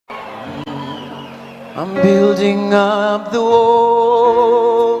I'm building up the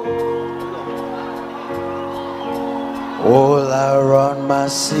wall all around my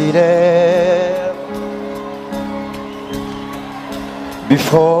city.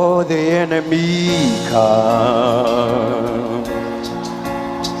 Before the enemy comes,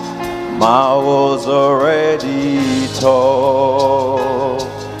 my walls already tall.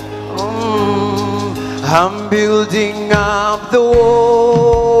 I'm building up the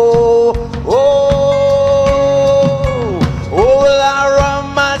wall, all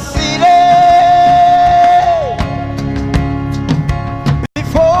around my city.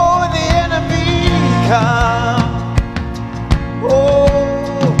 Before the enemy comes,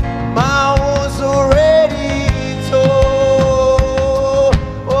 my walls already tall.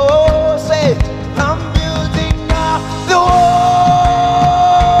 Say, I'm building up the wall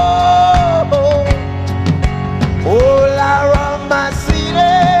all around my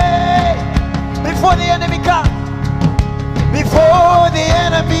city. Before the enemy comes, before the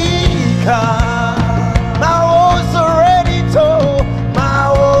enemy comes, my walls already tall. My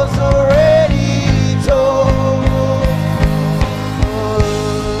walls already tall.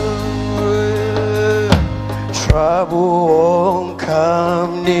 Trouble won't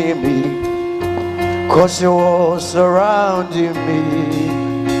come near me, 'cause your walls surrounding me.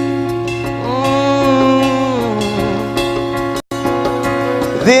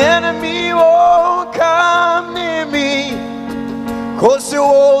 The enemy won't come near me, 'cause your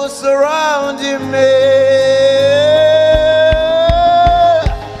walls surrounding me.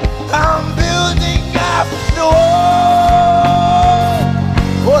 I'm building up the wall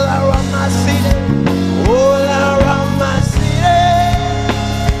all around my city, all around my city.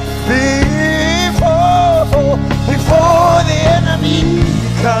 Before the enemy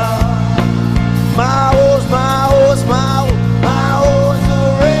comes, my walls, my walls, my walls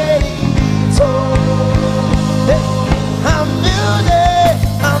already tall. I'm building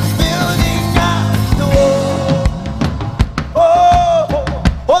up the wall,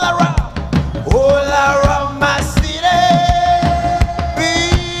 all around my city.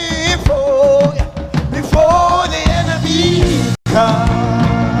 Before the enemy comes,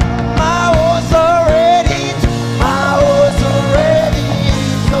 my walls already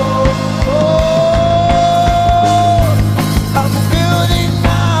tall. I'm building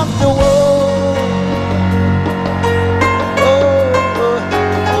up the wall,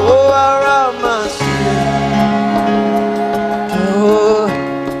 around my city.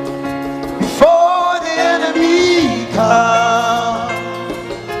 Before the enemy comes,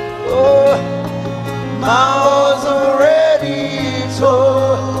 my walls already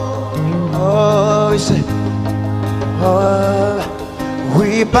tall. We say, we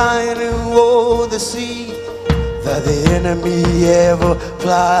bind all the seed that the enemy ever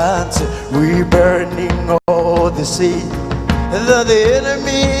planted. We burning all the seed that the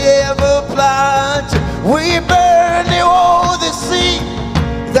enemy ever planted. We burning all the seed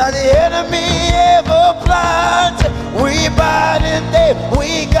that the enemy ever planted. We bind them,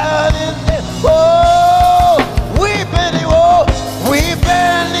 we got in them. We burning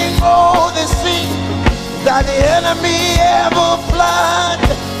all the seed that the enemy ever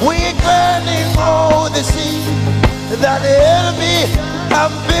planted. We burning all the seed that the enemy.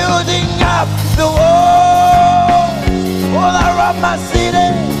 I'm building up the wall all around my city,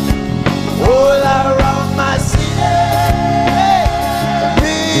 all around my city.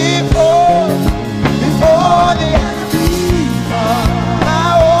 Before the enemy comes, my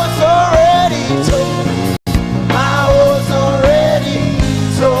walls already tall. My walls already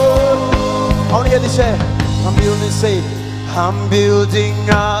tall. I want to hear this share. I'm building, say, I'm building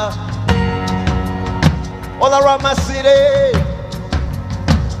up all around my city.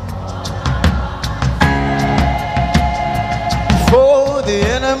 Before the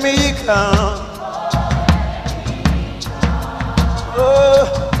enemy comes,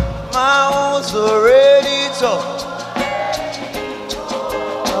 my walls already tall.